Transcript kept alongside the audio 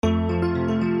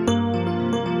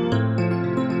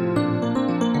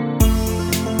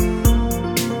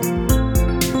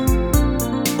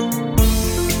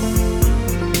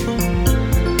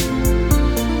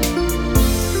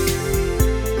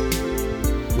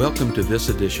Welcome to this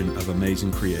edition of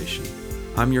Amazing Creation.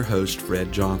 I'm your host,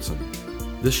 Fred Johnson.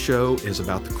 This show is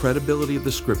about the credibility of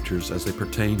the Scriptures as they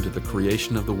pertain to the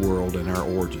creation of the world and our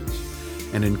origins,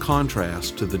 and in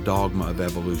contrast to the dogma of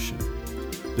evolution.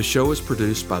 The show is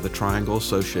produced by the Triangle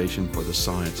Association for the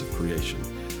Science of Creation,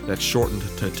 that's shortened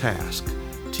to TASC,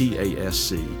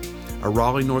 T-A-S-C, a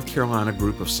Raleigh, North Carolina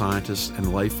group of scientists and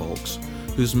layfolks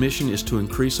whose mission is to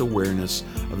increase awareness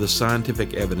of the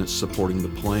scientific evidence supporting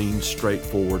the plain,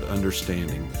 straightforward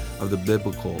understanding of the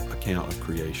biblical account of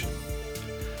creation.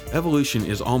 Evolution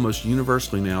is almost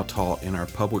universally now taught in our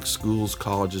public schools,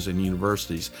 colleges, and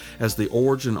universities as the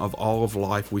origin of all of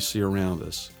life we see around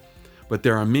us. But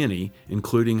there are many,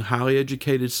 including highly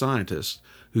educated scientists,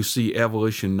 who see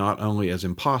evolution not only as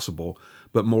impossible,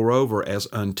 but moreover as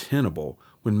untenable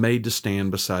when made to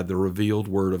stand beside the revealed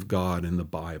Word of God in the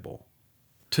Bible.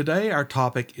 Today our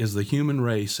topic is the human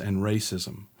race and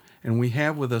racism, and we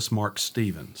have with us Mark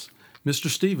Stevens. Mr.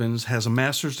 Stevens has a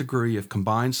master's degree of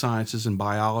combined sciences in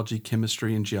biology,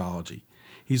 chemistry, and geology.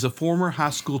 He's a former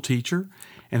high school teacher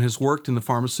and has worked in the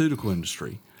pharmaceutical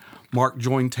industry. Mark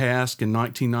joined TASC in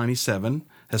 1997,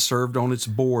 has served on its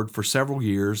board for several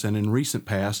years, and in recent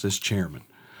past as chairman.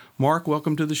 Mark,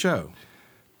 welcome to the show.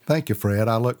 Thank you, Fred.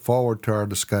 I look forward to our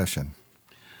discussion.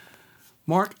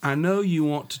 Mark, I know you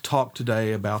want to talk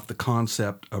today about the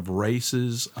concept of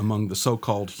races among the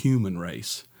so-called human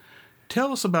race.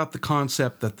 Tell us about the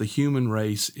concept that the human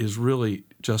race is really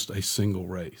just a single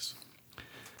race.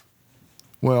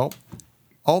 Well,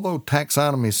 although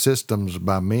taxonomy systems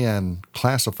by men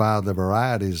classify the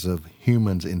varieties of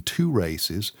humans in two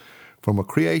races, from a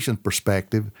creation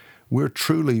perspective, we're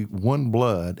truly one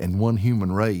blood and one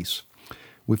human race.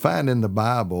 We find in the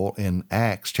Bible, in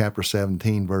Acts chapter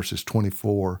 17, verses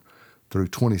 24 through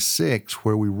 26,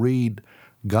 where we read,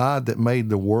 God that made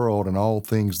the world and all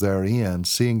things therein,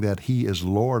 seeing that he is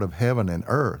Lord of heaven and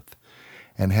earth,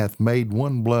 and hath made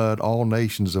one blood all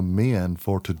nations of men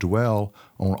for to dwell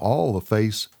on all the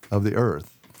face of the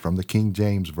earth, from the King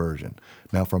James Version.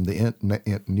 Now, from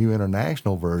the New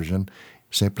International Version,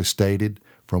 simply stated,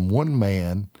 from one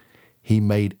man he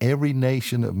made every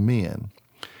nation of men.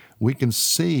 We can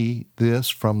see this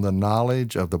from the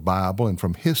knowledge of the Bible and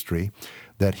from history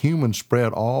that humans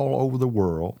spread all over the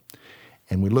world.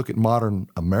 And we look at modern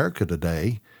America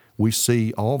today, we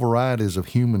see all varieties of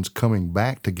humans coming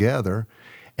back together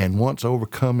and once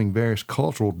overcoming various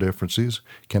cultural differences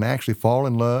can actually fall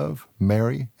in love,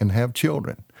 marry, and have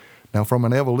children. Now, from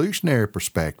an evolutionary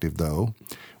perspective, though,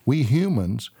 we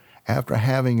humans, after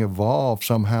having evolved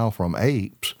somehow from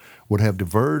apes, would have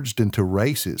diverged into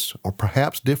races or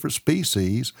perhaps different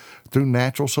species through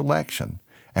natural selection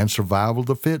and survival of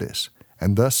the fittest,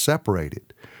 and thus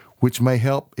separated, which may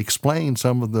help explain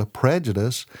some of the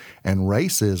prejudice and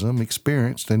racism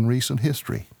experienced in recent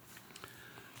history.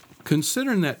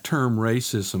 Considering that term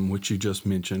racism, which you just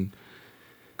mentioned,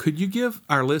 could you give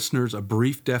our listeners a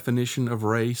brief definition of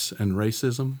race and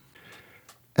racism?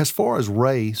 As far as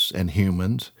race and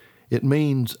humans, it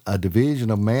means a division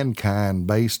of mankind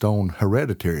based on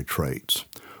hereditary traits,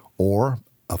 or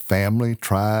a family,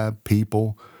 tribe,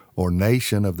 people, or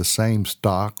nation of the same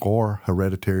stock or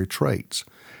hereditary traits.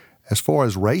 As far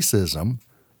as racism,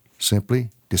 simply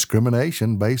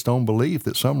discrimination based on belief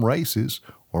that some races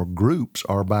or groups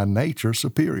are by nature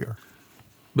superior.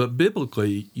 But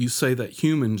biblically, you say that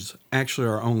humans actually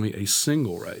are only a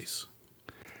single race.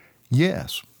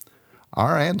 Yes,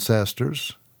 our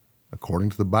ancestors, according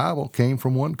to the Bible, came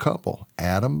from one couple,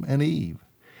 Adam and Eve.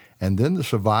 And then the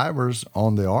survivors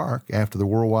on the ark after the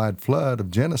worldwide flood of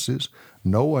Genesis,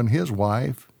 Noah and his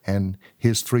wife and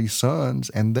his 3 sons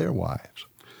and their wives.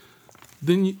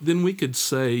 Then we could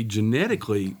say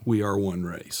genetically we are one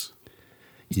race.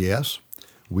 Yes,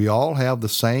 we all have the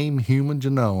same human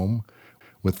genome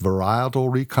with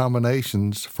varietal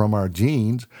recombinations from our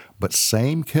genes, but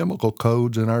same chemical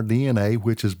codes in our DNA,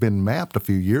 which has been mapped a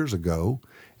few years ago,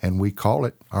 and we call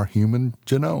it our human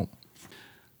genome.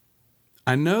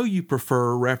 I know you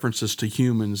prefer references to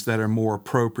humans that are more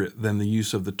appropriate than the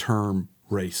use of the term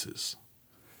races.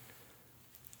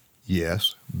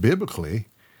 Yes, biblically,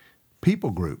 people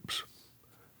groups.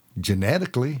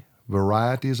 Genetically,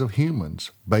 varieties of humans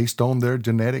based on their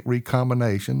genetic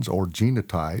recombinations or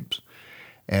genotypes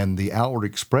and the outward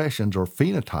expressions or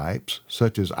phenotypes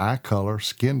such as eye color,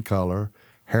 skin color,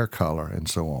 hair color, and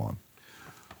so on.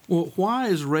 Well, why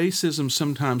is racism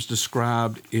sometimes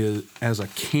described as a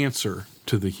cancer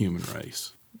to the human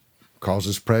race?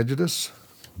 Causes prejudice,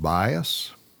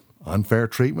 bias, unfair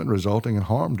treatment resulting in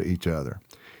harm to each other.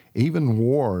 Even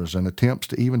wars and attempts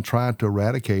to even try to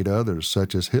eradicate others,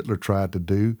 such as Hitler tried to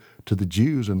do to the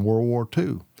Jews in World War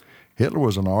II, Hitler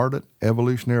was an ardent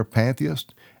evolutionary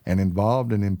pantheist and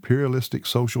involved in imperialistic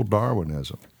social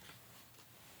Darwinism.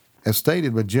 As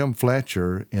stated by Jim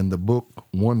Fletcher in the book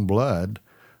One Blood,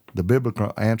 The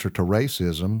Biblical Answer to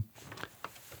Racism,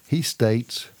 he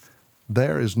states,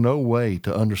 "There is no way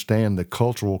to understand the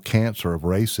cultural cancer of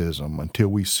racism until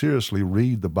we seriously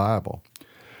read the Bible.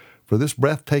 For this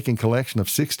breathtaking collection of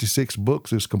 66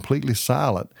 books is completely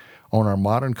silent on our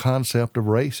modern concept of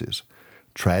races.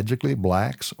 Tragically,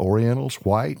 blacks, Orientals,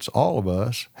 whites, all of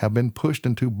us have been pushed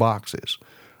into boxes,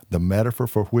 the metaphor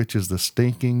for which is the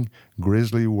stinking,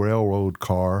 grisly railroad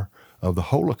car of the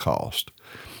Holocaust.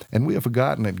 And we have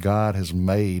forgotten that God has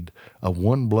made of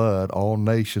one blood all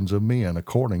nations of men,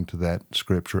 according to that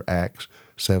scripture, Acts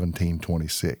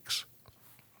 17:26.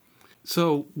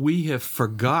 So we have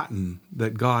forgotten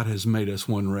that God has made us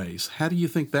one race. How do you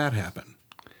think that happened?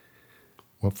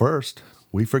 Well, first,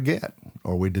 we forget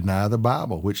or we deny the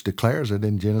Bible, which declares it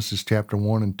in Genesis chapter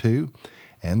 1 and 2,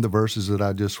 and the verses that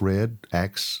I just read,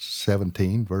 Acts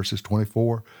 17, verses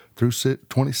 24 through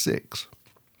 26.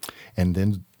 And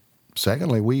then,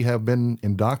 secondly, we have been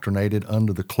indoctrinated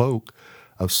under the cloak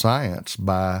of science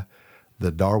by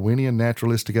the Darwinian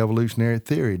naturalistic evolutionary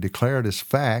theory, declared as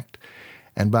fact,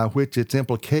 and by which its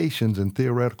implications and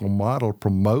theoretical model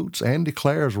promotes and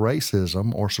declares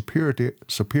racism or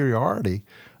superiority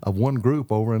of one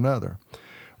group over another.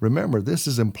 Remember, this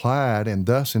is implied and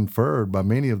thus inferred by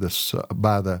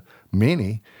by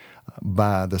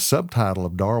the subtitle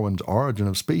of Darwin's Origin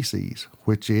of Species,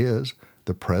 which is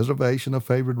the preservation of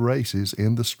favored races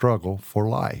in the struggle for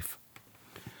life.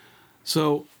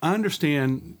 So I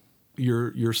understand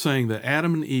you're saying that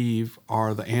Adam and Eve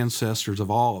are the ancestors of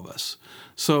all of us.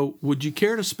 So would you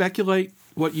care to speculate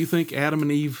what you think Adam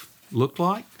and Eve looked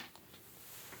like?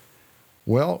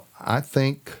 Well, I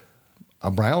think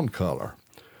a brown color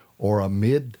or a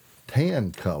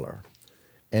mid-tan color.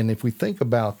 And if we think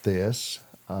about this,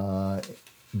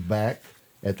 back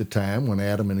at the time when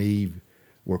Adam and Eve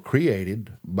were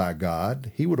created by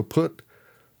God, he would have put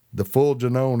the full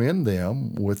genome in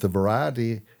them with the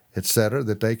variety, etc.,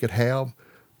 that they could have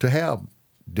to have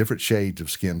different shades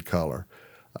of skin color.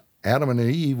 Adam and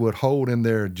Eve would hold in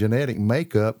their genetic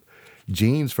makeup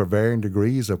genes for varying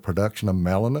degrees of production of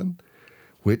melanin,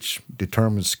 which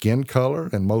determines skin color,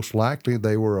 and most likely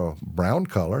they were a brown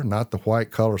color, not the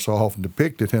white color so often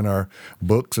depicted in our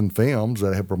books and films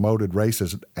that have promoted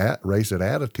racist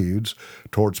attitudes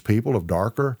towards people of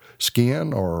darker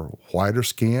skin or whiter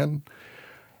skin.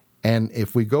 And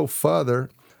if we go further,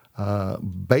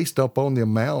 based upon the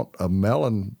amount of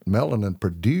melanin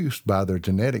produced by their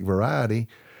genetic variety,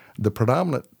 the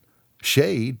predominant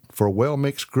shade for a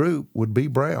well-mixed group would be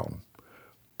brown,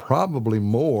 probably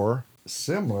more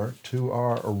similar to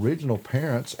our original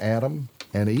parents, Adam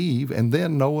and Eve, and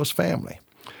then Noah's family.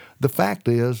 The fact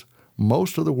is,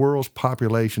 most of the world's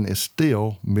population is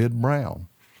still mid-brown.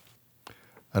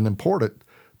 An important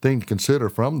thing to consider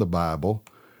from the Bible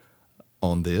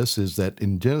on this is that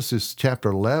in Genesis chapter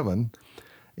 11,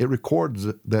 it records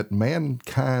that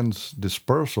mankind's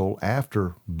dispersal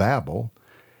after Babel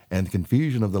and the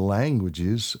confusion of the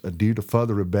languages due to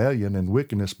further rebellion and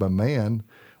wickedness by man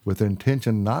with their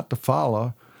intention not to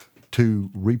follow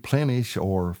to replenish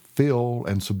or fill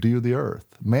and subdue the earth,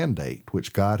 mandate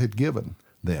which God had given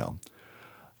them.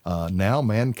 Now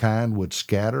mankind would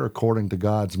scatter according to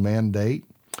God's mandate.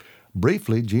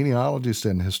 Briefly, genealogists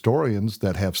and historians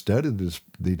that have studied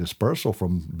the dispersal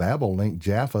from Babel link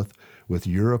Japheth with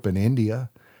Europe and India,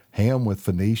 Ham with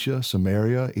Phoenicia,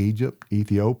 Samaria, Egypt,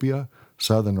 Ethiopia,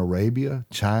 southern Arabia,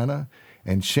 China,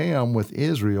 and Shem with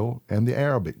Israel and the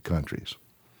Arabic countries.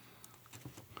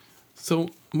 So,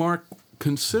 Mark,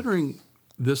 considering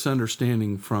this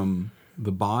understanding from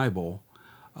the Bible,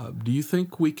 do you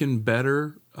think we can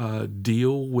better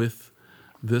deal with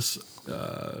this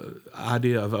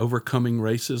idea of overcoming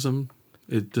racism?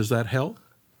 Does that help?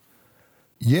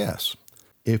 Yes.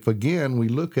 If, again, we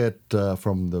look at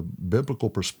from the biblical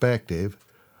perspective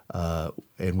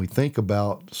and we think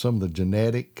about some of the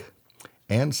genetic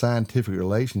and scientific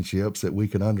relationships that we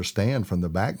can understand from the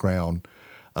background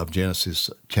of Genesis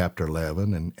chapter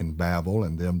 11 and Babel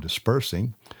and them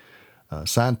dispersing,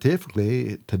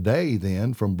 scientifically today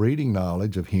then, from breeding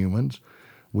knowledge of humans,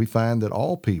 we find that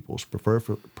all peoples,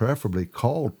 preferably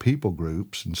called people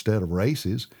groups instead of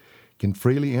races, can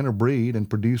freely interbreed and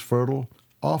produce fertile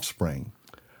offspring.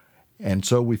 And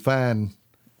so we find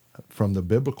from the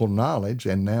biblical knowledge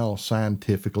and now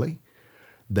scientifically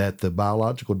that the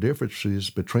biological differences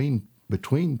between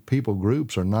people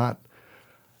groups are not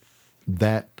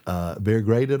that very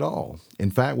great at all.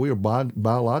 In fact, we are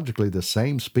biologically the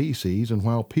same species, and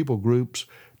while people groups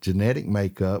genetic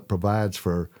makeup provides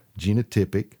for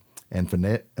genotypic and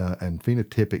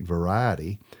phenotypic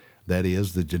variety, that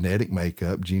is, the genetic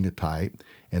makeup, genotype,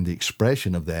 and the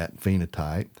expression of that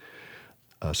phenotype,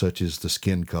 such as the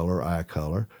skin color, eye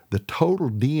color. The total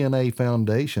DNA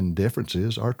foundation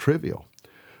differences are trivial.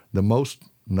 The most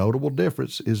notable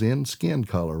difference is in skin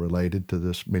color, related to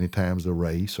this many times the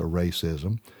race or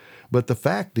racism. But the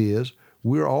fact is,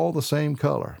 we're all the same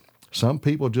color. Some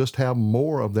people just have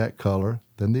more of that color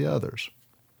than the others.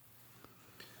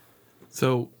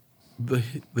 So the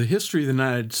history of the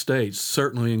United States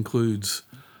certainly includes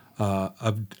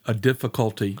a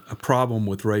difficulty, a problem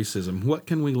with racism. What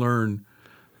can we learn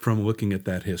from looking at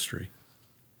that history?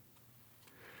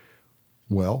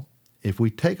 Well, if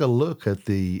we take a look at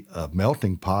the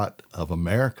melting pot of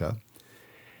America,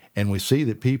 and we see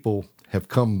that people have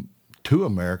come to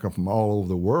America from all over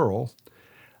the world,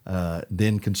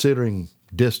 then considering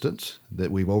distance,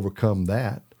 that we've overcome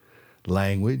that,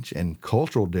 language and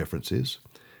cultural differences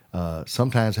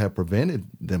sometimes have prevented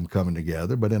them coming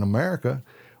together. But in America,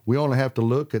 we only have to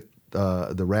look at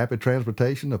the rapid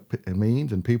transportation of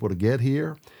means and people to get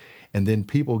here, and then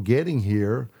people getting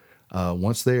here.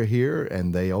 Once they're here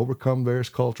and they overcome various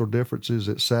cultural differences,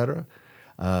 etc.,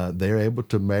 they're able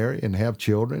to marry and have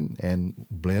children and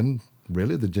blend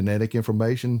really the genetic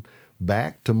information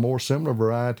back to more similar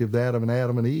variety of that of an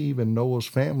Adam and Eve and Noah's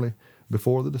family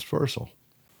before the dispersal.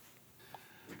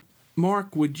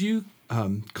 Mark, would you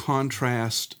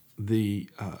contrast the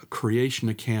creation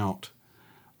account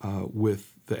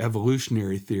with the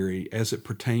evolutionary theory as it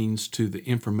pertains to the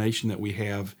information that we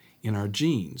have in our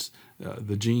genes,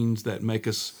 the genes that make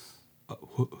us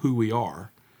who we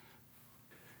are?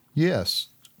 Yes.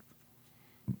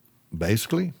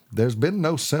 Basically, there's been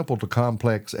no simple to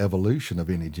complex evolution of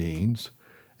any genes,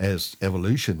 as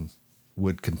evolution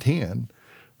would contend,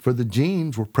 for the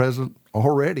genes were present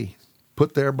already,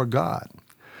 put there by God.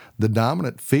 The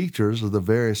dominant features of the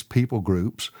various people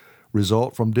groups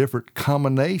result from different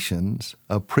combinations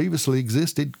of previously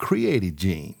existed created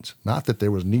genes. Not that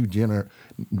there was new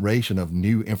generation of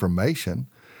new information,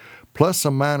 plus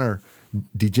some minor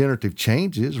degenerative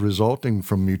changes resulting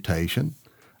from mutation,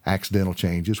 accidental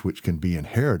changes which can be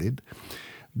inherited.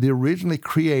 The originally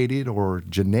created or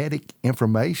genetic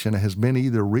information has been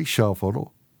either reshuffled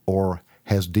or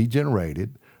has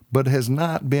degenerated, but has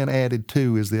not been added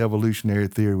to, as the evolutionary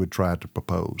theory would try to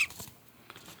propose.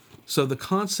 So the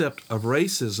concept of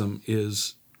racism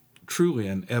is truly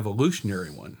an evolutionary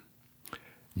one.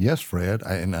 Yes, Fred,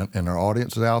 and our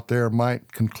audiences out there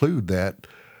might conclude that,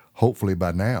 hopefully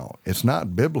by now. It's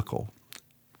not biblical.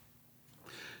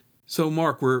 So,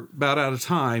 Mark, we're about out of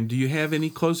time. Do you have any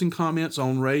closing comments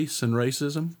on race and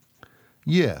racism?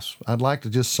 Yes, I'd like to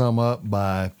just sum up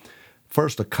by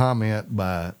first a comment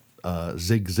by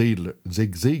Zig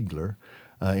Ziglar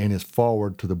in his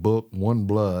foreword to the book One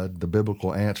Blood, The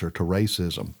Biblical Answer to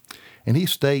Racism. And he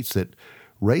states that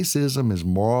racism is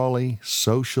morally,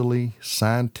 socially,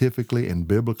 scientifically, and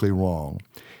biblically wrong.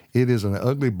 It is an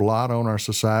ugly blot on our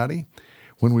society.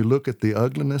 When we look at the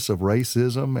ugliness of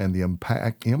racism and the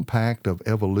impact of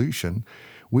evolution,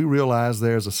 we realize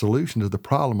there's a solution to the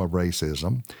problem of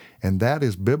racism, and that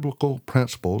is biblical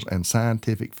principles and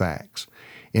scientific facts.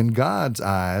 In God's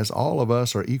eyes, all of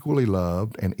us are equally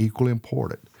loved and equally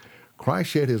important. Christ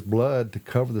shed his blood to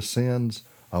cover the sins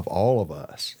of all of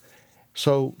us.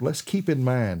 So let's keep in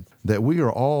mind that we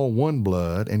are all one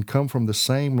blood and come from the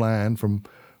same line from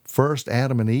first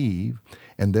Adam and Eve,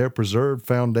 and their preserved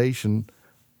foundation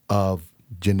of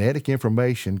genetic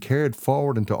information carried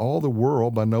forward into all the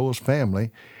world by Noah's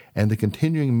family, and the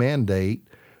continuing mandate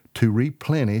to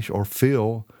replenish or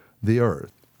fill the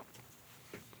earth.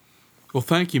 Well,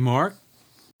 thank you, Mark.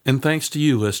 And thanks to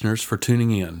you, listeners, for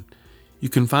tuning in. You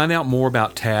can find out more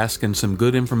about TASK and some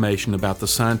good information about the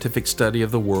scientific study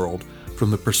of the world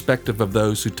from the perspective of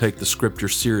those who take the Scripture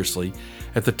seriously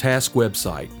at the TASK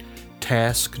website,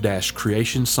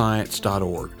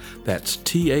 task-creationscience.org. That's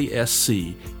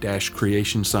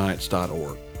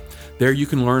task-creationscience.org. There you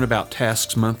can learn about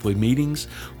TASK's monthly meetings,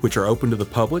 which are open to the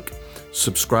public,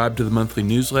 subscribe to the monthly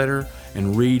newsletter,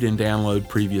 and read and download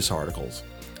previous articles.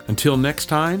 Until next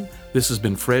time, this has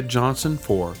been Fred Johnson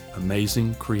for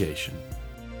Amazing Creation.